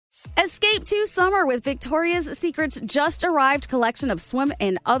Escape to summer with Victoria's Secret's just arrived collection of swim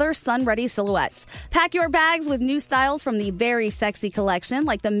and other sun-ready silhouettes. Pack your bags with new styles from the Very Sexy collection,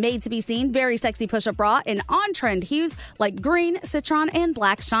 like the made-to-be-seen Very Sexy push-up bra in on-trend hues like green, citron, and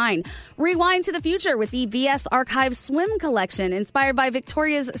black shine. Rewind to the future with the VS Archive swim collection, inspired by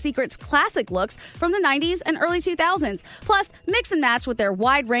Victoria's Secret's classic looks from the 90s and early 2000s. Plus, mix and match with their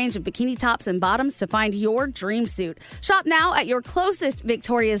wide range of bikini tops and bottoms to find your dream suit. Shop now at your closest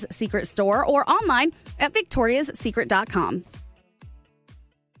Victoria's Secret store or online at victoriassecret.com.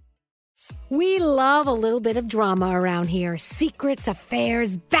 We love a little bit of drama around here. Secrets,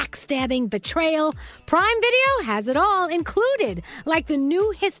 affairs, backstabbing, betrayal. Prime Video has it all included, like the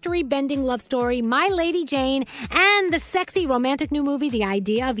new history-bending love story, My Lady Jane, and the sexy romantic new movie, The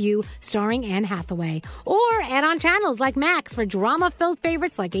Idea of You, starring Anne Hathaway. Or add-on channels like Max for drama-filled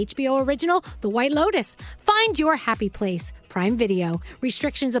favorites like HBO original, The White Lotus. Find your happy place. Prime Video.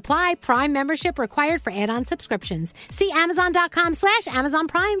 Restrictions apply. Prime membership required for add-on subscriptions. See Amazon.com/Amazon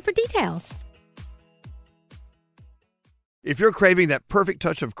Prime for details. If you're craving that perfect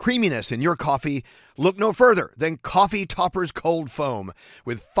touch of creaminess in your coffee, look no further than Coffee Topper's Cold Foam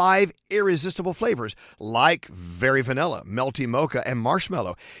with 5 irresistible flavors like very vanilla, melty mocha, and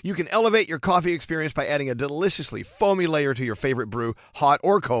marshmallow. You can elevate your coffee experience by adding a deliciously foamy layer to your favorite brew, hot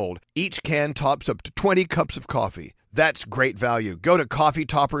or cold. Each can tops up to 20 cups of coffee. That's great value. Go to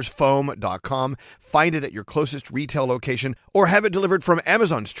coffeetoppersfoam.com, find it at your closest retail location, or have it delivered from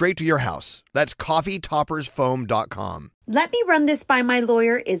Amazon straight to your house. That's coffeetoppersfoam.com. Let me run this by my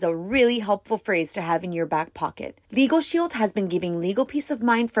lawyer is a really helpful phrase to have in your back pocket. Legal Shield has been giving legal peace of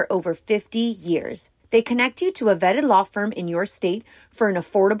mind for over 50 years. They connect you to a vetted law firm in your state for an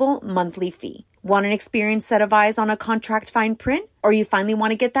affordable monthly fee. Want an experienced set of eyes on a contract fine print? Or you finally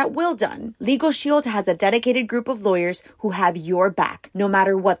want to get that will done? Legal Shield has a dedicated group of lawyers who have your back, no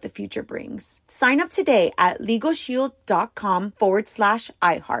matter what the future brings. Sign up today at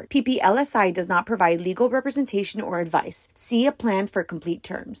LegalShield.com/iHeart. PPLSI does not provide legal representation or advice. See a plan for complete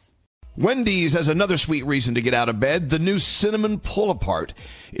terms. Wendy's has another sweet reason to get out of bed, the new Cinnamon Pull-Apart.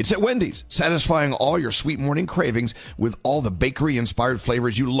 It's at Wendy's, satisfying all your sweet morning cravings with all the bakery-inspired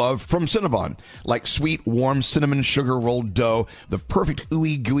flavors you love from Cinnabon, like sweet, warm cinnamon sugar rolled dough, the perfect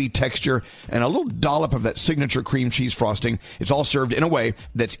ooey gooey texture, and a little dollop of that signature cream cheese frosting. It's all served in a way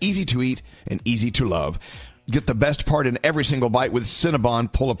that's easy to eat and easy to love. Get the best part in every single bite with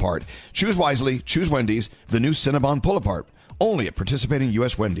Cinnabon Pull-Apart. Choose wisely, choose Wendy's, the new Cinnabon Pull-Apart, only at participating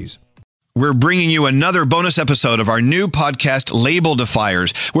U.S. Wendy's. We're bringing you another bonus episode of our new podcast, Label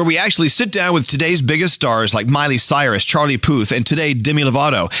Defiers, where we actually sit down with today's biggest stars like Miley Cyrus, Charlie Puth, and today Demi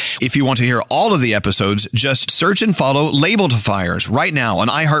Lovato. If you want to hear all of the episodes, just search and follow Label Defiers right now on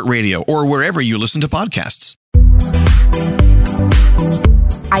iHeartRadio or wherever you listen to podcasts.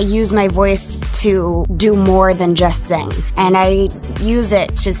 I use my voice to do more than just sing, and I use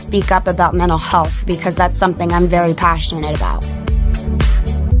it to speak up about mental health because that's something I'm very passionate about.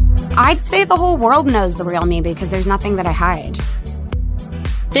 I'd say the whole world knows the real me because there's nothing that I hide.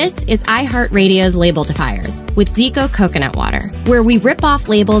 This is iHeartRadio's Label Defiers with Zico Coconut Water, where we rip off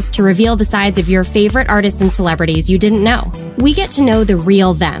labels to reveal the sides of your favorite artists and celebrities you didn't know. We get to know the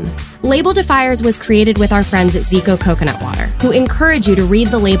real them. Label Defiers was created with our friends at Zico Coconut Water, who encourage you to read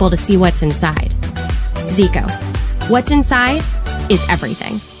the label to see what's inside. Zico. What's inside is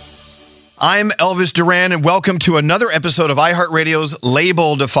everything. I'm Elvis Duran, and welcome to another episode of iHeartRadio's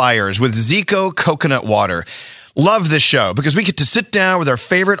Label Defiers with Zico Coconut Water. Love this show because we get to sit down with our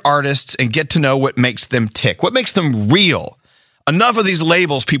favorite artists and get to know what makes them tick, what makes them real. Enough of these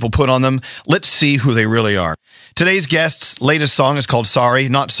labels people put on them. Let's see who they really are. Today's guest's latest song is called Sorry,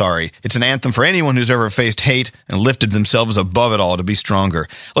 Not Sorry. It's an anthem for anyone who's ever faced hate and lifted themselves above it all to be stronger.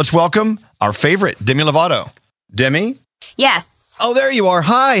 Let's welcome our favorite, Demi Lovato. Demi? Yes. Oh, there you are.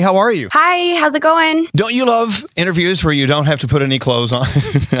 Hi, how are you? Hi, how's it going? Don't you love interviews where you don't have to put any clothes on?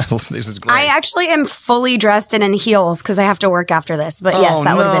 This is great. I actually am fully dressed and in heels because I have to work after this. But yes,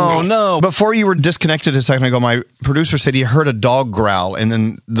 that would have been nice. No. Before you were disconnected a second ago, my producer said he heard a dog growl and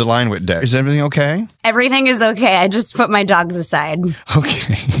then the line went dead. Is everything okay? Everything is okay. I just put my dogs aside.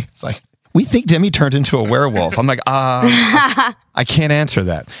 Okay. It's like, we think Demi turned into a werewolf. I'm like, I can't answer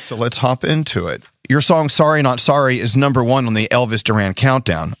that. So let's hop into it. Your song, Sorry, Not Sorry, is number 1 on the Elvis Duran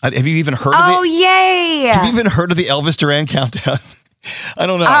Countdown. Have you even heard of it? Oh, yay! Have you even heard of the Elvis Duran Countdown? I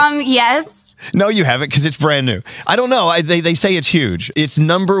don't know. Yes. No, you haven't because it's brand new. I don't know. They say it's huge. It's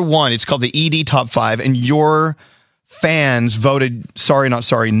number 1. It's called the ED Top 5, and your fans voted Sorry, Not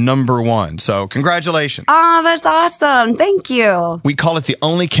Sorry number 1. So congratulations. Oh, that's awesome. Thank you. We call it the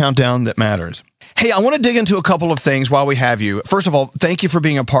only countdown that matters. Hey, I want to dig into a couple of things while we have you. First of all, thank you for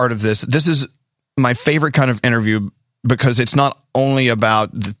being a part of this. This is my favorite kind of interview because it's not only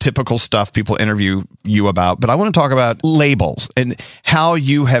about the typical stuff people interview you about, but I want to talk about labels and how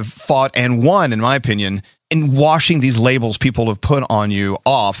you have fought and won, in my opinion, in washing these labels people have put on you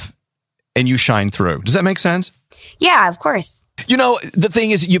off and you shine through. Does that make sense? Yeah, of course. You know, the thing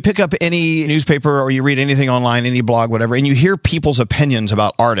is, you pick up any newspaper or you read anything online, any blog, whatever, and you hear people's opinions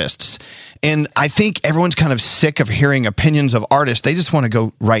about artists. And I think everyone's kind of sick of hearing opinions of artists. They just want to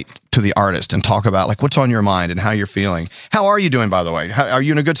go right to the artist and talk about like what's on your mind and how you're feeling. How are you doing, by the way? Are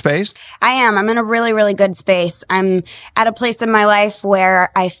you in a good space? I am. I'm in a really, really good space. I'm at a place in my life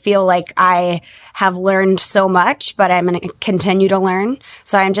where I feel like I have learned so much, but I'm going to continue to learn.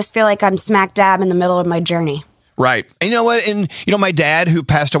 So I just feel like I'm smack dab in the middle of my journey. Right. And you know what? And you know, my dad, who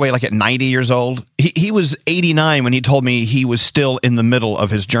passed away like at 90 years old, he was 89 when he told me he was still in the middle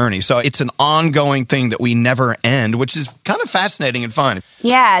of his journey. So it's an ongoing thing that we never end, which is kind of fascinating and fun.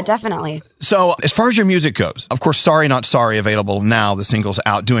 Yeah, definitely. So as far as your music goes, of course, Sorry Not Sorry available now. The single's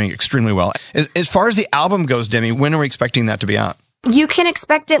out, doing extremely well. As far as the album goes, Demi, when are we expecting that to be out? You can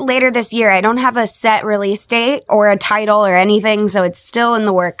expect it later this year. I don't have a set release date or a title or anything, so it's still in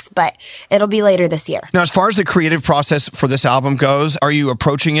the works, but it'll be later this year. Now, as far as the creative process for this album goes, are you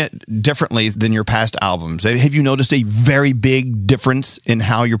approaching it differently than your past albums? Have you noticed a very big difference in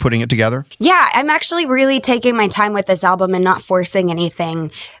how you're putting it together? Yeah, I'm actually really taking my time with this album and not forcing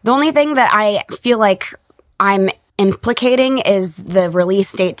anything. The only thing that I feel like I'm implicating is the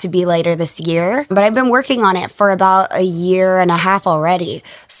release date to be later this year. But I've been working on it for about a year and a half already.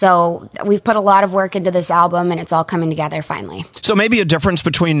 So we've put a lot of work into this album and it's all coming together finally. So maybe a difference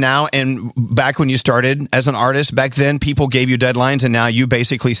between now and back when you started as an artist. Back then, people gave you deadlines and now you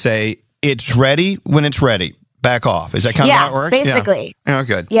basically say, it's ready when it's ready. Back off. Is that kind of how it works? Basically. Yeah. Oh,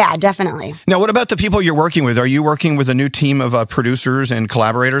 good. Yeah, definitely. Now, what about the people you're working with? Are you working with a new team of producers and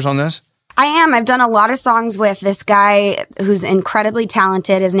collaborators on this? I am. I've done a lot of songs with this guy who's incredibly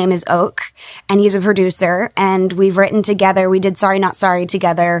talented. His name is Oak, and he's a producer. And we've written together. We did Sorry Not Sorry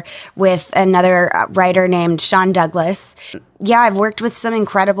together with another writer named Sean Douglas. Yeah, I've worked with some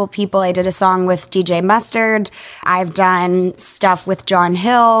incredible people. I did a song with DJ Mustard. I've done stuff with John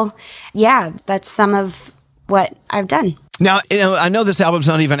Hill. Yeah, that's some of what I've done. Now, you know, I know this album's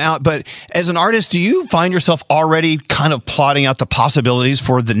not even out, but as an artist, do you find yourself already kind of plotting out the possibilities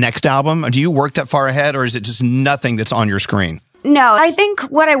for the next album? Do you work that far ahead, or is it just nothing that's on your screen? No, I think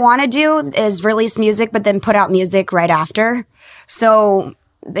what I want to do is release music, but then put out music right after. So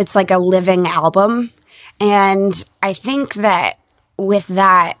it's like a living album. And I think that with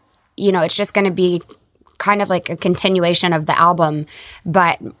that, you know, it's just going to be kind of like a continuation of the album,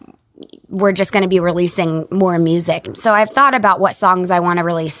 but we're just going to be releasing more music. So I've thought about what songs I want to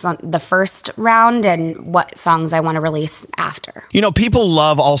release on the first round and what songs I want to release after. You know, people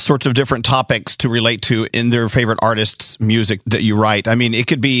love all sorts of different topics to relate to in their favorite artists' music that you write. I mean, it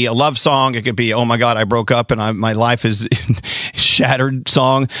could be a love song. It could be, oh my God, I broke up and my life is shattered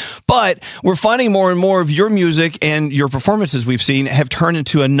song. But we're finding more and more of your music and your performances we've seen have turned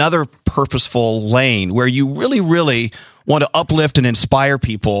into another purposeful lane where you really, really want to uplift and inspire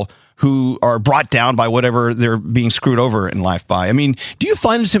people who are brought down by whatever they're being screwed over in life by. I mean, do you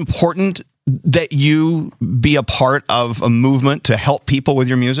find it's important that you be a part of a movement to help people with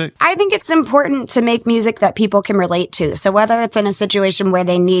your music? I think it's important to make music that people can relate to. So whether it's in a situation where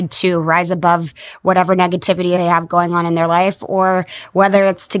they need to rise above whatever negativity they have going on in their life, or whether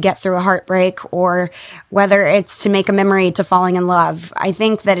it's to get through a heartbreak, or whether it's to make a memory to falling in love, I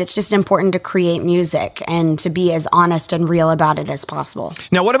think that it's just important to create music and to be as honest and real about it as possible.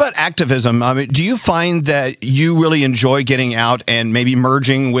 Now, what about activism? I mean, do you find that you really enjoy getting out and maybe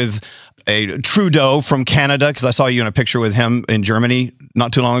merging with a Trudeau from Canada, because I saw you in a picture with him in Germany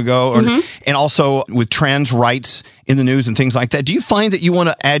not too long ago, and also with trans rights in the news and things like that. Do you find that you want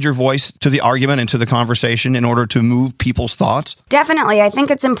to add your voice to the argument and to the conversation in order to move people's thoughts? Definitely. I think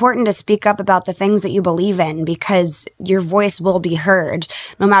it's important to speak up about the things that you believe in because your voice will be heard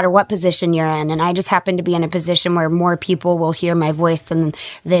no matter what position you're in. And I just happen to be in a position where more people will hear my voice than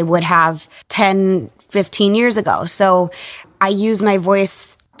they would have 10, 15 years ago. So I use my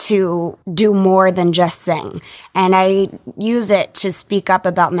voice to do more than just sing. And I use it to speak up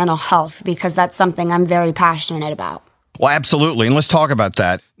about mental health because that's something I'm very passionate about. Well, absolutely. And let's talk about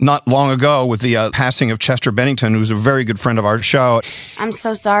that. Not long ago with the passing of Chester Bennington, who's a very good friend of our show. I'm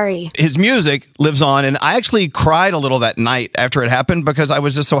so sorry. His music lives on. And I actually cried a little that night after it happened because I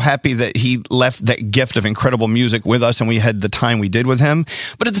was just so happy that he left that gift of incredible music with us and we had the time we did with him.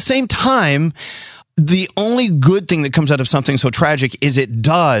 But at the same time, the only good thing that comes out of something so tragic is it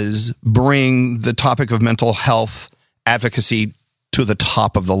does bring the topic of mental health advocacy to the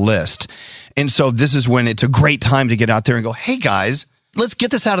top of the list. And so this is when it's a great time to get out there and go, hey, guys, let's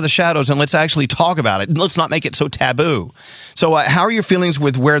get this out of the shadows and let's actually talk about it. Let's not make it so taboo. So how are your feelings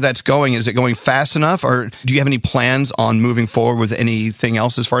with where that's going? Is it going fast enough, or do you have any plans on moving forward with anything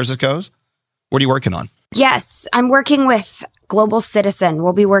else as far as this goes? What are you working on? Yes, I'm working with Global Citizen.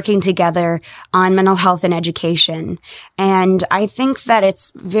 We'll be working together on mental health and education. And I think that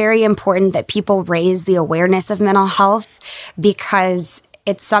it's very important that people raise the awareness of mental health because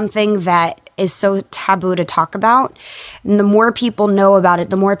it's something that is so taboo to talk about. And the more people know about it,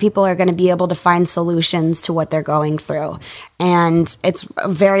 the more people are going to be able to find solutions to what they're going through. And it's a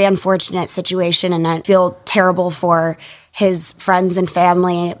very unfortunate situation, and I feel terrible for his friends and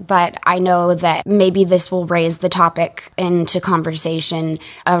family, but I know that maybe this will raise the topic into conversation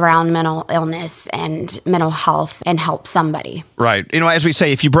around mental illness and mental health and help somebody. Right. You know, as we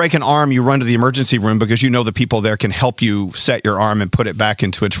say, if you break an arm, you run to the emergency room because you know the people there can help you set your arm and put it back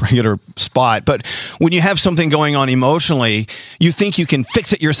into its regular spot. But when you have something going on emotionally, you think you can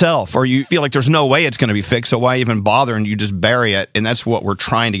fix it yourself, or you feel like there's no way it's going to be fixed, so why even bother? And you just bury it. And that's what we're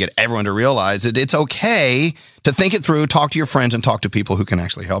trying to get everyone to realize, that it's okay to think it through, talk to your friends, and talk to people who can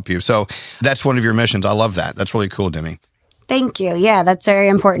actually help you. So that's one of your missions. I love that. That's really cool, Demi. Thank you. Yeah, that's very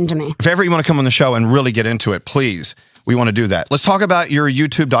important to me. If ever you want to come on the show and really get into it, please, we want to do that. Let's talk about your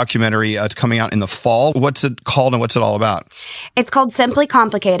YouTube documentary coming out in the fall. What's it called and what's it all about? It's called Simply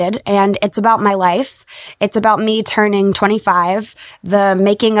Complicated, and it's about my life. It's about me turning 25, the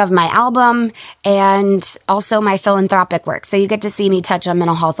making of my album, and also my philanthropic work. So you get to see me touch on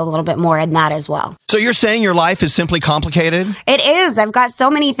mental health a little bit more in that as well. So you're saying your life is simply complicated? It is. I've got so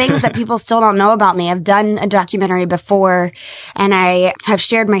many things that people still don't know about me. I've done a documentary before, and I have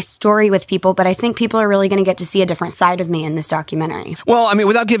shared my story with people, but I think people are really going to get to see a different side of me in this documentary. Well, I mean,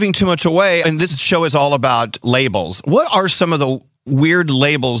 without giving too much away, and this show is all about labels. What are some of the weird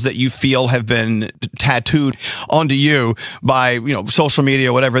labels that you feel have been tattooed onto you by, social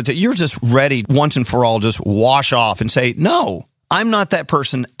media, whatever, that you're just ready once and for all, just wash off and say, no, I'm not that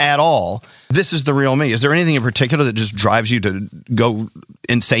person at all. This is the real me. Is there anything in particular that just drives you to go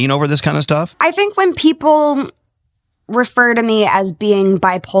insane over this kind of stuff? I think when people refer to me as being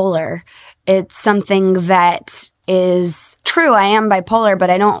bipolar, it's something that is true. I am bipolar, but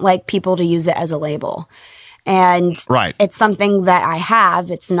I don't like people to use it as a label. And right. It's something that I have.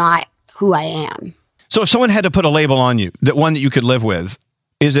 It's not who I am. So if someone had to put a label on you, that one that you could live with,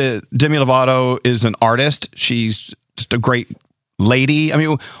 is it Demi Lovato is an artist? She's just a great lady. I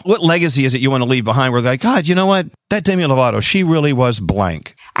mean, what legacy is it you want to leave behind where they're like, God, you know what? That Demi Lovato, she really was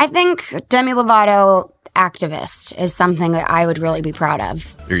blank. I think Demi Lovato activist is something that I would really be proud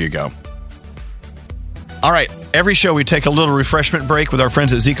of. There you go. All right. Every show we take a little refreshment break with our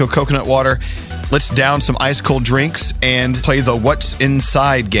friends at Zico Coconut Water. Let's down some ice cold drinks and play the What's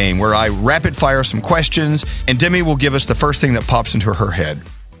Inside game, where I rapid fire some questions and Demi will give us the first thing that pops into her head.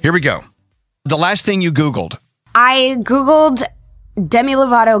 Here we go. The last thing you Googled. I Googled Demi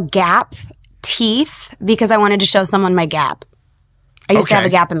Lovato gap teeth because I wanted to show someone my gap. I used to have a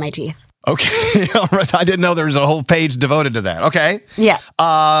gap in my teeth. Okay. All right. I didn't know there was a whole page devoted to that. Okay. Yeah.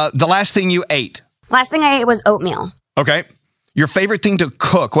 The last thing you ate. Last thing I ate was oatmeal. Okay. Your favorite thing to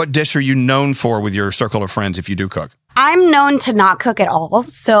cook. What dish are you known for with your circle of friends if you do cook? I'm known to not cook at all,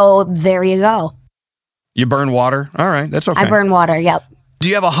 so there you go. You burn water? All right, that's okay. I burn water, yep. Do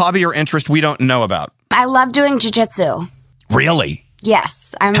you have a hobby or interest we don't know about? I love doing jiu-jitsu. Really?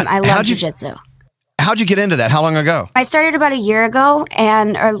 Yes, I love jiu-jitsu. How'd you get into that? How long ago? I started about a year ago,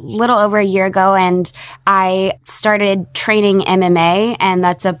 or a little over a year ago, and I started training MMA, and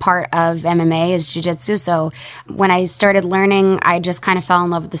that's a part of MMA is jiu-jitsu. So when I started learning, I just kind of fell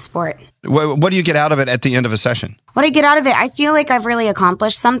in love with the sport. What do you get out of it at the end of a session? What I get out of it, I feel like I've really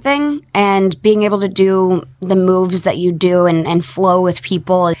accomplished something, and being able to do the moves that you do and flow with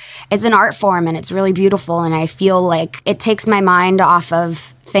people. It's an art form, and it's really beautiful, and I feel like it takes my mind off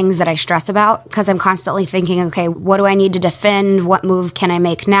of things that I stress about because I'm constantly thinking, okay, what do I need to defend? What move can I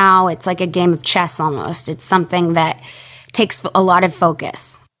make now? It's like a game of chess almost. It's something that takes a lot of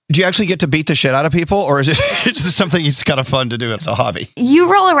focus. Do you actually get to beat the shit out of people, or is it just something it's kind of fun to do as a hobby?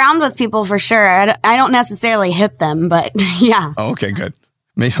 You roll around with people for sure. I don't necessarily hit them, but yeah. Oh, okay, good.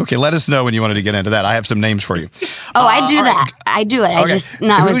 Okay, let us know when you wanted to get into that. I have some names for you. Oh, I do that. Right. I do it. Okay. I just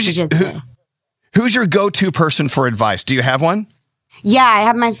not with jiu-jitsu. Who's your go-to person for advice? Do you have one? Yeah, I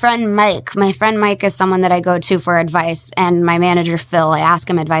have my friend Mike. My friend Mike is someone that I go to for advice, and my manager Phil, I ask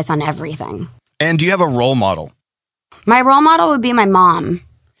him advice on everything. And do you have a role model? My role model would be my mom.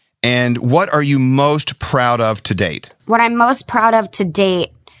 And what are you most proud of to date? What I'm most proud of to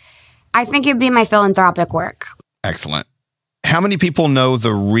date, I think it'd be my philanthropic work. Excellent. How many people know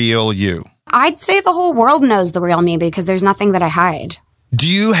the real you? I'd say the whole world knows the real me because there's nothing that I hide. Do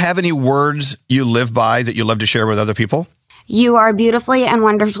you have any words you live by that you love to share with other people? You are beautifully and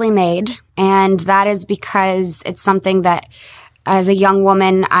wonderfully made. And that is because it's something that as a young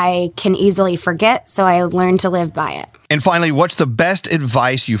woman, I can easily forget. So I learned to live by it. And finally, what's the best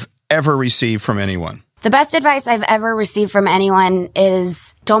advice you've ever received from anyone? The best advice I've ever received from anyone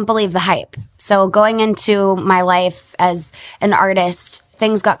is don't believe the hype. So going into my life as an artist,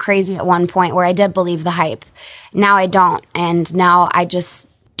 things got crazy at one point where I did believe the hype. Now I don't. And now I just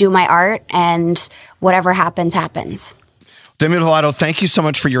do my art and whatever happens, happens. Demi Lovato, thank you so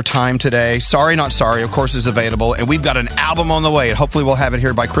much for your time today. Sorry Not Sorry, of course, is available. And we've got an album on the way. And hopefully we'll have it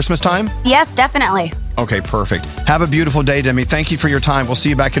here by Christmas time. Yes, definitely. Okay, perfect. Have a beautiful day, Demi. Thank you for your time. We'll see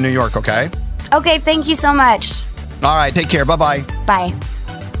you back in New York, okay? Okay, thank you so much. All right, take care. Bye-bye. Bye.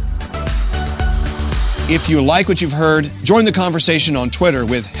 If you like what you've heard, join the conversation on Twitter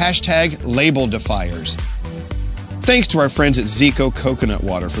with #LabelDefiers. Thanks to our friends at Zico Coconut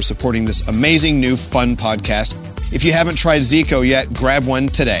Water for supporting this amazing new fun podcast. If you haven't tried Zico yet, grab one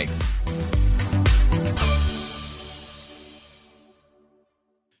today.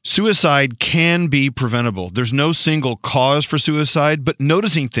 Suicide can be preventable. There's no single cause for suicide, but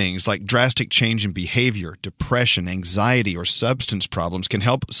noticing things like drastic change in behavior, depression, anxiety, or substance problems can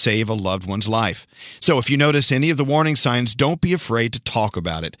help save a loved one's life. So if you notice any of the warning signs, don't be afraid to talk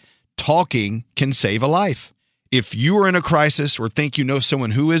about it. Talking can save a life. If you are in a crisis or think you know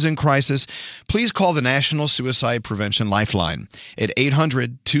someone who is in crisis, please call the National Suicide Prevention Lifeline at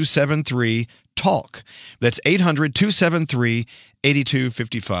 800-273-TALK. That's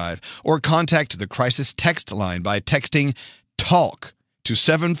 800-273-8255. Or contact the crisis text line by texting TALK to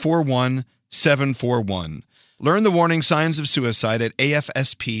 741-741. Learn the warning signs of suicide at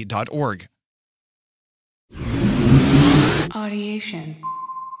afsp.org. Audiation.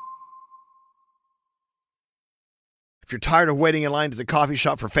 If you're tired of waiting in line to the coffee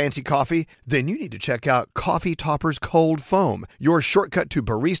shop for fancy coffee, then you need to check out Coffee Topper's Cold Foam, your shortcut to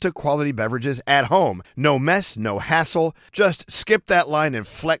barista quality beverages at home. No mess, no hassle. Just skip that line and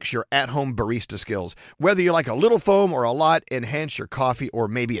flex your at-home barista skills. Whether you like a little foam or a lot, enhance your coffee, or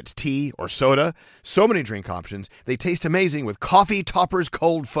maybe it's tea or soda. So many drink options. They taste amazing with Coffee Topper's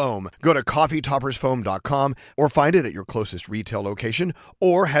Cold Foam. Go to coffeetoppersfoam.com or find it at your closest retail location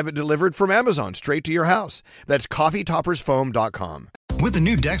or have it delivered from Amazon straight to your house. That's coffeetoppersfoam.com. With the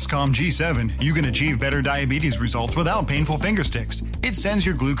new Dexcom G7, you can achieve better diabetes results without painful finger sticks. It sends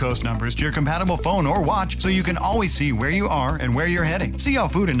your glucose numbers to your compatible phone or watch so you can always see where you are and where you're heading. See how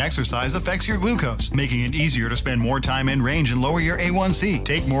food and exercise affects your glucose, making it easier to spend more time in range and lower your A1C.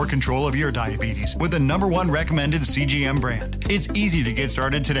 Take more control of your diabetes with the #1 recommended CGM brand. It's easy to get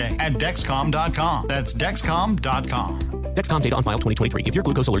started today at Dexcom.com. That's Dexcom.com. Dexcom data on file 2023. If your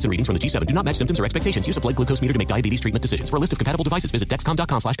glucose alerts and readings from the G7 do not match symptoms or expectations, use a blood glucose meter to make diabetes treatment decisions. For a list of compatible devices, visit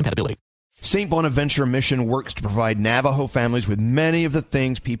Dexcom.com/compatibility. St. Bonaventure Mission works to provide Navajo families with many of the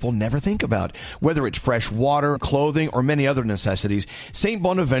things people never think about. Whether it's fresh water, clothing, or many other necessities, St.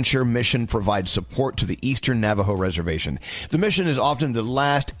 Bonaventure Mission provides support to the Eastern Navajo Reservation. The mission is often the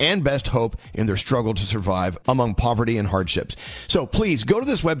last and best hope in their struggle to survive among poverty and hardships. So please go to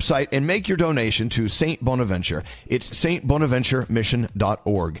this website and make your donation to St. Bonaventure. It's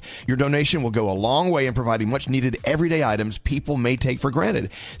stbonaventuremission.org. Your donation will go a long way in providing much needed everyday items people may take for granted.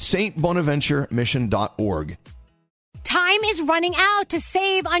 stbonaventuremission.org. Time is running out to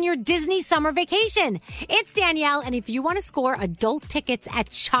save on your Disney summer vacation. It's Danielle, and if you want to score adult tickets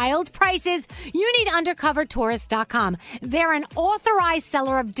at child prices, you need UndercoverTourist.com. They're an authorized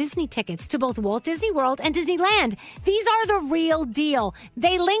seller of Disney tickets to both Walt Disney World and Disneyland. These are the real deal.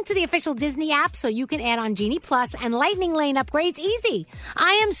 They link to the official Disney app so you can add on Genie Plus and Lightning Lane upgrades easy.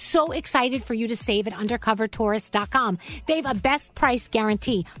 I am so excited for you to save at UndercoverTourist.com. They've a best price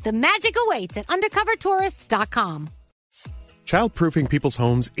guarantee. The magic awaits at UndercoverTourist.com. Childproofing people's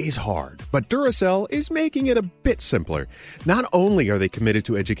homes is hard, but Duracell is making it a bit simpler. Not only are they committed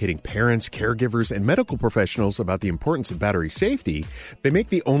to educating parents, caregivers, and medical professionals about the importance of battery safety, they make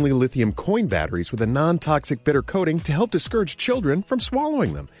the only lithium coin batteries with a non-toxic bitter coating to help discourage children from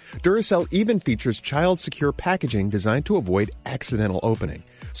swallowing them. Duracell even features child-secure packaging designed to avoid accidental opening.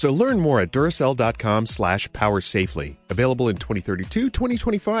 So learn more at Duracell.com/powersafely. Available in 2032,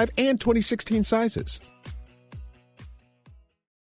 2025, and 2016 sizes.